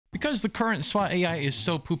Because the current SWAT AI is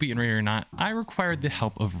so poopy and ready or not, I required the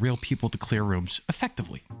help of real people to clear rooms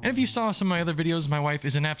effectively. And if you saw some of my other videos, my wife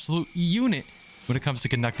is an absolute unit when it comes to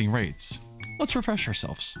conducting raids. Let's refresh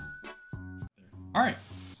ourselves. All right,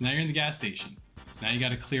 so now you're in the gas station. So now you got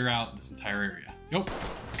to clear out this entire area. Yo,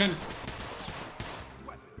 kind of.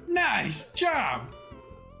 Nice job.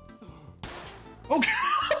 Okay.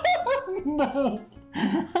 No.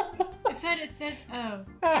 It said,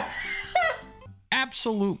 oh.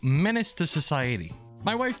 Absolute menace to society.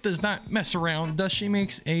 My wife does not mess around, thus she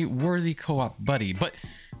makes a worthy co-op buddy. But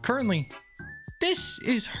currently, this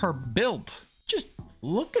is her build. Just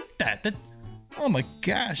look at that. Oh my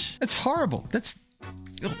gosh, that's horrible. That's,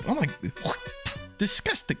 oh my,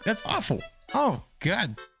 disgusting. That's awful. Oh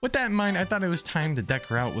God. With that in mind, I thought it was time to deck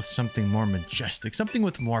her out with something more majestic, something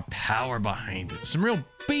with more power behind it, some real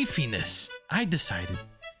beefiness. I decided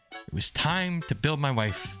it was time to build my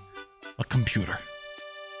wife a computer.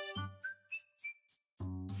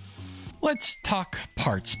 Let's talk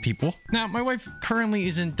parts, people. Now, my wife currently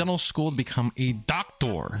is in dental school to become a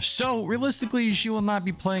doctor. So realistically, she will not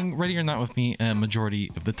be playing Ready or Not with me a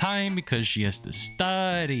majority of the time because she has to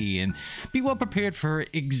study and be well prepared for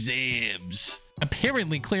exams.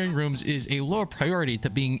 Apparently, clearing rooms is a lower priority to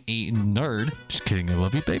being a nerd. Just kidding, I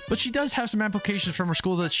love you, babe. But she does have some applications from her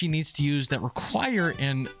school that she needs to use that require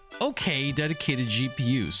an okay dedicated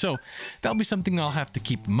GPU. So that'll be something I'll have to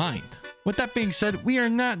keep in mind. With that being said, we are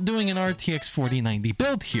not doing an RTX 4090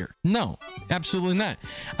 build here. No, absolutely not.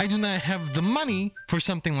 I do not have the money for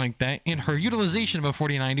something like that, and her utilization of a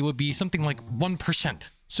 4090 would be something like 1%.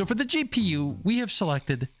 So for the GPU, we have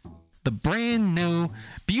selected the brand new,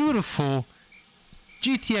 beautiful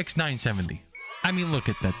GTX 970. I mean, look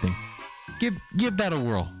at that thing. Give that a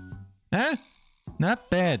whirl. Huh? Not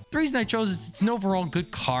bad. The reason I chose it is it's an overall good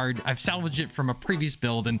card. I've salvaged it from a previous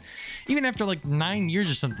build, and even after like 9 years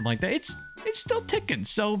or something like that, it's still ticking.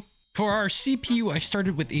 So for our CPU, I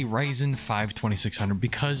started with a Ryzen 5 2600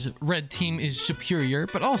 because Red Team is superior,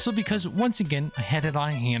 but also because once again, I had it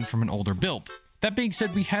on hand from an older build. That being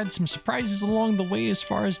said, we had some surprises along the way as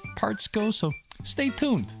far as the parts go, so stay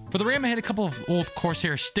tuned. For the RAM, I had a couple of old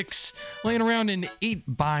Corsair sticks laying around in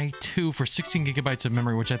 8x2 for 16 gigabytes of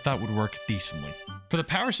memory, which I thought would work decently. For the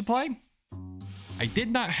power supply, I did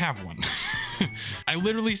not have one. I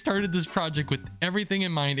literally started this project with everything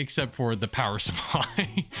in mind except for the power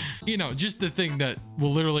supply. You know, just the thing that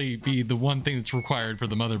will literally be the one thing that's required for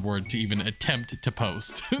the motherboard to even attempt to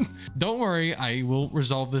post. Don't worry, I will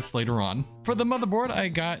resolve this later on. For the motherboard, I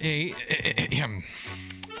got a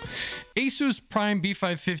Asus Prime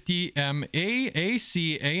B550M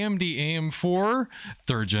AAC AMD AM4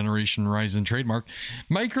 3rd generation Ryzen trademark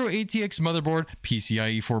micro ATX motherboard,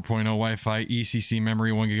 PCIe 4.0 Wi-Fi, ECC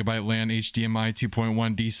memory, 1GB LAN, HDMI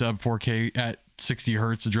 2.1 D sub, 4K at 60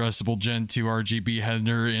 Hz addressable Gen 2 RGB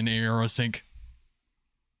header and AeroSync.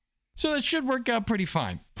 So that should work out pretty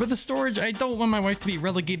fine. For the storage, I don't want my wife to be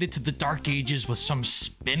relegated to the dark ages with some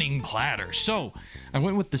spinning platter. So I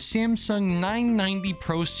went with the Samsung 990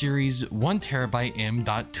 Pro Series 1TB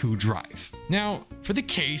M.2 drive. Now, for the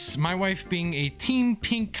case, my wife being a team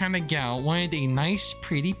pink kind of gal wanted a nice,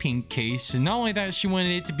 pretty pink case. And not only that, she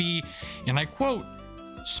wanted it to be, and I quote,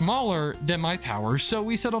 smaller than my tower. So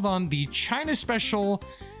we settled on the China Special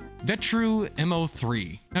Vetru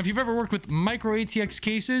MO3. Now, if you've ever worked with micro ATX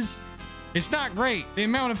cases, it's not great. The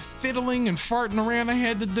amount of fiddling and farting around I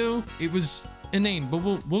had to do, it was inane, but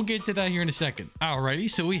we'll get to that here in a second. Alrighty,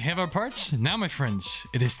 so we have our parts. Now, my friends,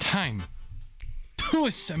 it is time to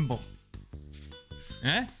assemble.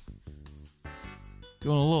 Eh?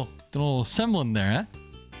 Doing a little assembling there,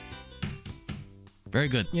 huh? Very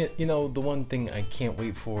good. Yeah, you know, the one thing I can't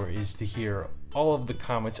wait for is to hear all of the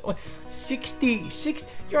comments. Oh, 60,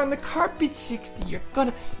 you're on the carpet, 60. You're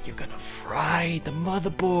gonna fry the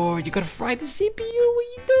motherboard. You're gonna fry the CPU. What are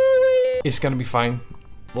you doing? It's gonna be fine.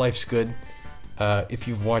 Life's good. If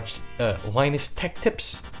you've watched Linus Tech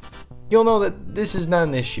Tips, you'll know that this is not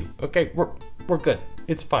an issue. Okay, we're good.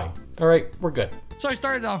 It's fine. All right, we're good. So I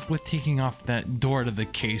started off with taking off that door to the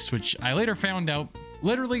case, which I later found out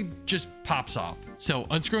literally just pops off. So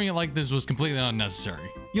unscrewing it like this was completely unnecessary.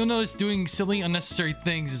 You'll notice doing silly, unnecessary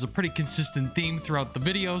things is a pretty consistent theme throughout the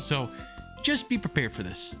video, so just be prepared for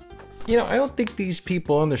this. You know, I don't think these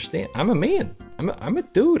people understand. I'm a man. I'm a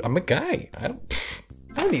dude. I'm a guy. I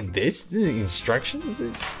don't need this. The instructions.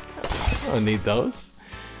 I don't need those.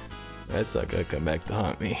 That's not gonna come back to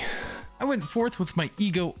haunt me. I went forth with my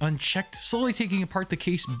ego unchecked, slowly taking apart the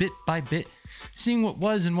case bit by bit, seeing what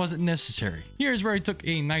was and wasn't necessary. Here's where I took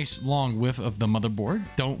a nice long whiff of the motherboard.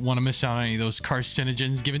 Don't want to miss out on any of those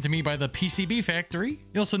carcinogens given to me by the PCB factory.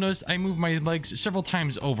 You also notice I moved my legs several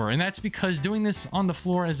times over, and that's because doing this on the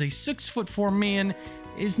floor as a 6'4" man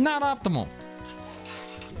is not optimal.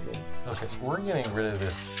 Okay, we're getting rid of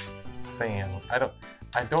this fan. I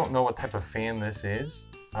don't know what type of fan this is.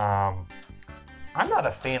 I'm not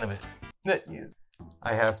a fan of it.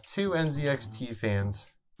 I have two NZXT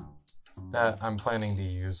fans that I'm planning to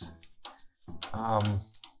use.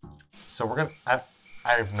 So we're gonna, I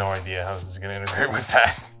have no idea how this is gonna integrate with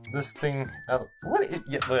that. This thing, look at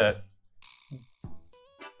that.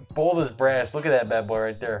 Bold as brass, look at that bad boy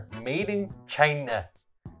right there. Made in China.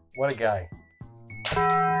 What a guy.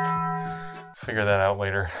 Figure that out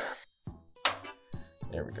later.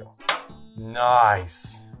 There we go.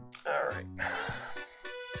 Nice. All right.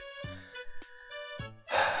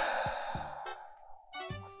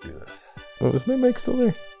 Let's do this. Oh, is my mic still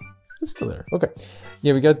there? It's still there. Okay.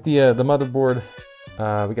 Yeah, we got the motherboard.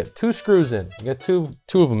 We got two screws in. We got two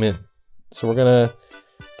of them in. So we're gonna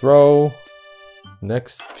throw the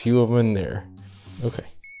next few of them in there. Okay.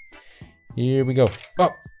 Here we go.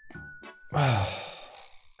 Oh.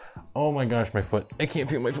 Oh my gosh, my foot. I can't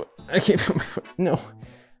feel my foot. I can't feel my foot. No.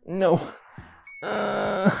 No.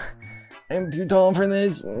 I'm too tall for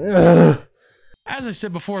this. As I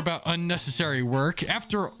said before about unnecessary work,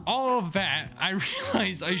 after all of that, I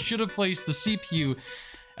realized I should have placed the CPU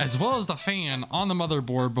as well as the fan on the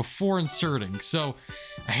motherboard before inserting. So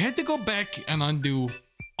I had to go back and undo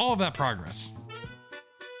all of that progress.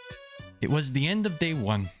 It was the end of day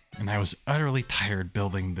one, and I was utterly tired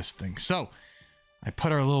building this thing. So I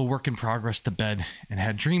put our little work in progress to bed and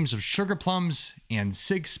had dreams of sugar plums and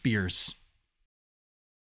Sig spears.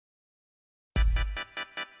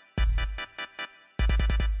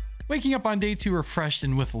 Waking up on day 2 refreshed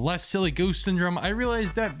and with less silly ghost syndrome, I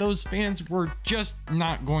realized that those fans were just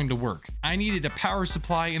not going to work. I needed a power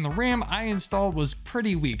supply and the RAM I installed was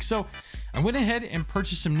pretty weak, so I went ahead and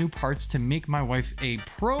purchased some new parts to make my wife a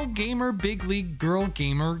pro gamer big league girl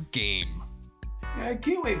gamer game. I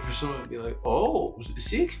can't wait for someone to be like, oh,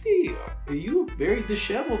 60, are you very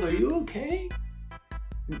disheveled? Are you okay?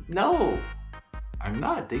 No, I'm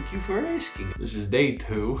not. Thank you for asking. This is day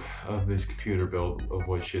 2 of this computer build of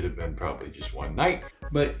what should have been probably just one night.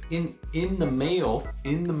 But in the mail,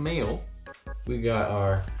 we got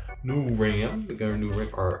our new RAM. We got our new RAM,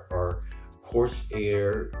 our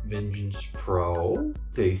Corsair Vengeance Pro.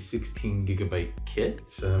 It's a 16 gigabyte kit.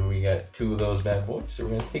 So then we got 2 of those bad boys. So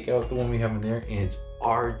we're gonna take out the one we have in there, and it's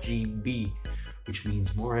RGB, which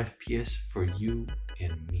means more FPS for you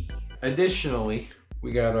and me. Additionally,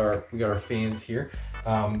 we got our fans here.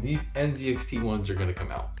 These NZXT ones are gonna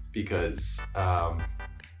come out because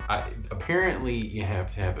apparently you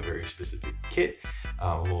have to have a very specific kit,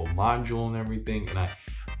 a little module and everything, and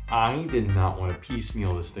I did not want to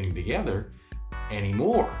piecemeal this thing together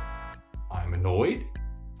anymore. I'm annoyed,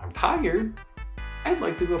 I'm tired, I'd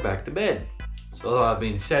like to go back to bed. So that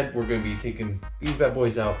being said, we're gonna be taking these bad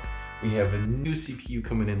boys out. We have a new CPU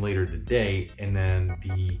coming in later today, and then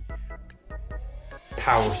the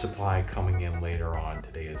power supply coming in later on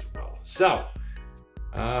today as well. So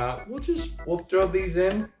we'll throw these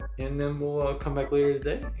in, and then we'll come back later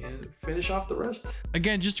today and finish off the rest.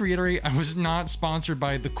 Again, just to reiterate, I was not sponsored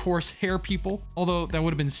by the coarse hair people, although that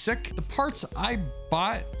would have been sick. The parts I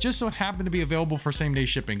bought just so happened to be available for same-day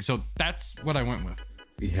shipping, so that's what I went with.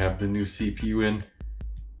 We have the new CPU in.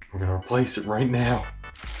 We're gonna replace it right now.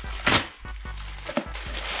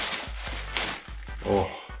 Oh,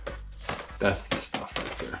 that's the stuff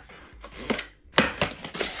right there.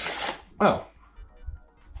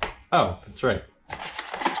 Oh, that's right.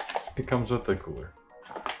 It comes with the cooler.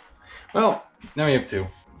 Well, now we have 2.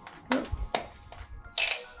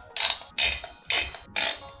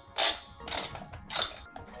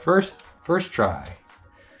 First try.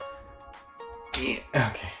 Yeah,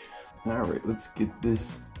 okay. All right, let's get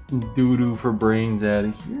this doo-doo for brains out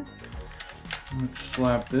of here. Let's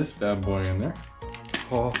slap this bad boy in there.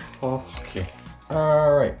 Oh, okay.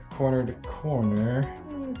 All right, corner to corner,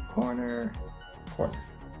 corner.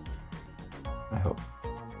 I hope.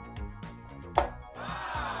 All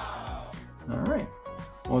right,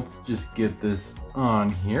 let's just get this on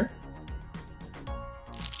here.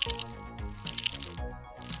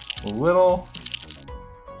 A little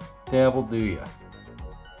dab will do ya.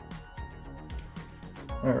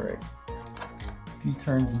 All right, a few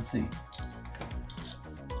turns and see.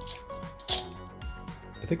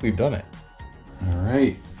 I think we've done it. All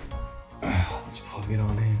right, let's plug it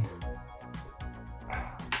on in.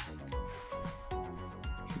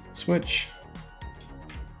 Switch.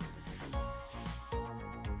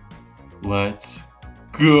 Let's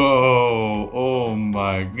go. Oh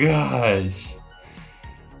my gosh.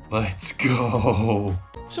 Let's go.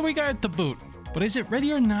 So we got the boot, but is it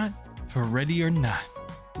ready or not for ready or not?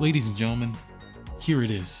 Ladies and gentlemen, here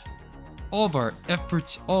it is. All of our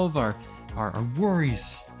efforts, all of our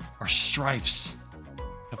worries, our strifes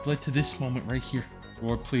have led to this moment right here.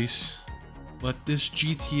 Lord, please, let this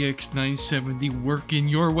GTX 970 work in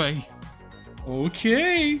your way.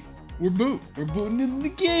 Okay, we're booting into the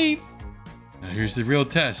game. Now here's the real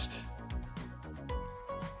test.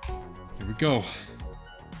 Here we go.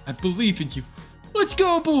 I believe in you. Let's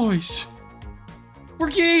go, boys.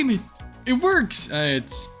 We're gaming. It works.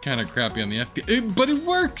 It's kind of crappy on the FPS, but it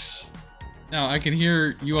works. Now I can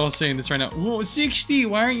hear you all saying this right now. Whoa, 60.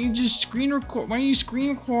 Why aren't you just screen record? Why are you screen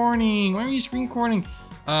recording? Why are you screen recording?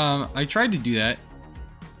 I tried to do that,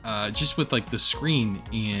 just with like the screen,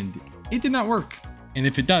 and it did not work. And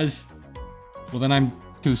if it does, well then I'm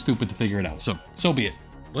too stupid to figure it out. So be it.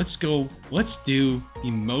 Let's go. Let's do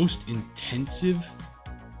the most intensive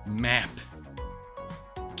map.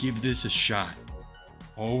 Give this a shot.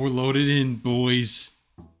 Oh, we're loaded in, boys.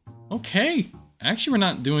 Okay. Actually, we're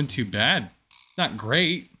not doing too bad. Not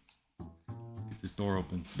great. Get this door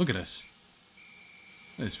open. Look at us.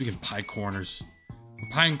 Look at this. We can pie corners. We're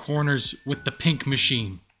pieing corners with the pink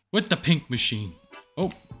machine. With the pink machine.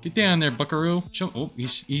 Oh, get down there, buckaroo. Oh,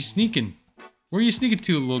 he's sneaking. Where are you sneaking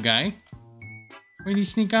to, little guy? Where did he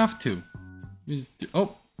sneak off to?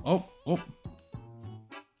 Oh.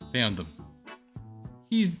 Found him.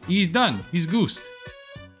 He's done. He's goosed.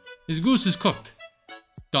 His goose is cooked.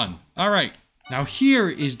 Done. All right. Now here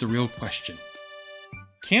is the real question.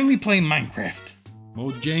 Can we play Minecraft?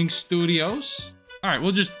 Mojang Studios. All right.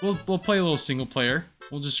 We'll play a little single player.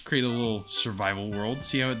 We'll just create a little survival world.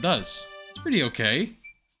 See how it does. It's pretty okay.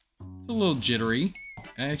 It's a little jittery.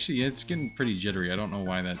 Actually, yeah, it's getting pretty jittery. I don't know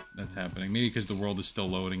why that's happening. Maybe because the world is still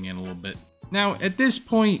loading in a little bit. Now, at this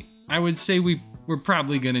point, I would say we're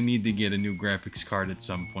probably going to need to get a new graphics card at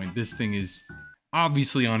some point. This thing is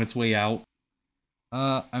obviously on its way out.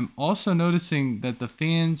 I'm also noticing that the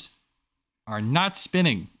fans are not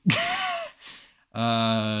spinning.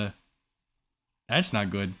 That's not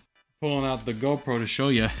good. Pulling out the GoPro to show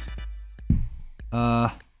you.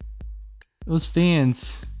 Those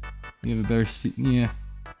fans, you have a better seat. Yeah,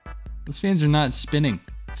 those fans are not spinning.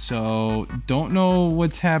 So don't know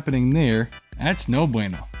what's happening there. That's no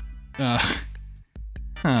bueno.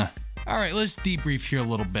 Alright, let's debrief here a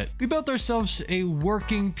little bit. We built ourselves a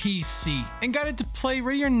working PC and got it to play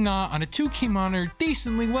ready or not on a 2K monitor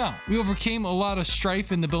decently well. We overcame a lot of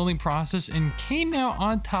strife in the building process and came out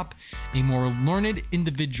on top a more learned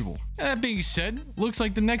individual. That being said, looks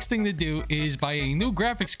like the next thing to do is buy a new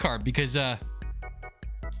graphics card because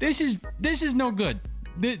this is no good.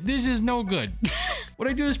 This is no good. Would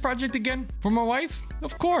I do this project again for my wife?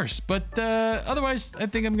 Of course, but otherwise I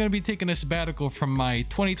think I'm gonna be taking a sabbatical from my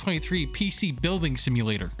 2023 PC building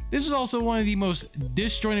simulator. This is also one of the most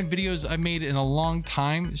disjointed videos I've made in a long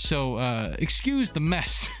time, so excuse the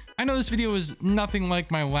mess. I know this video is nothing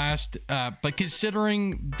like my last, but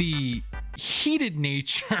considering the heated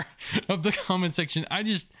nature of the comment section,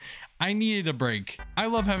 I needed a break. I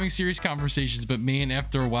love having serious conversations, but man,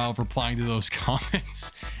 after a while of replying to those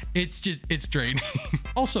comments, it's draining.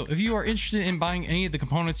 Also, if you are interested in buying any of the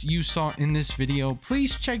components you saw in this video,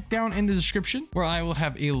 please check down in the description where I will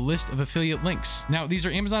have a list of affiliate links. Now, these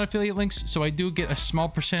are Amazon affiliate links, so I do get a small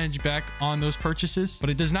percentage back on those purchases, but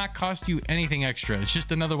it does not cost you anything extra. It's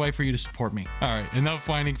just another way for you to support me. All right, enough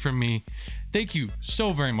whining from me. Thank you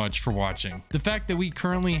so very much for watching. The fact that we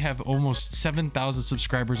currently have almost 7,000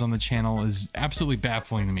 subscribers on the channel is absolutely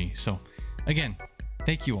baffling to me. So again,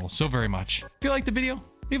 thank you all so very much. If you liked the video,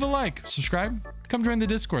 leave a like, subscribe, come join the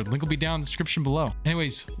Discord. Link will be down in the description below.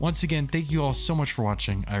 Anyways, once again, thank you all so much for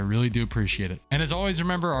watching. I really do appreciate it. And as always,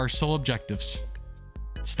 remember our sole objectives.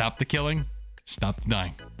 Stop the killing, stop the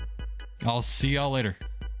dying. I'll see y'all later.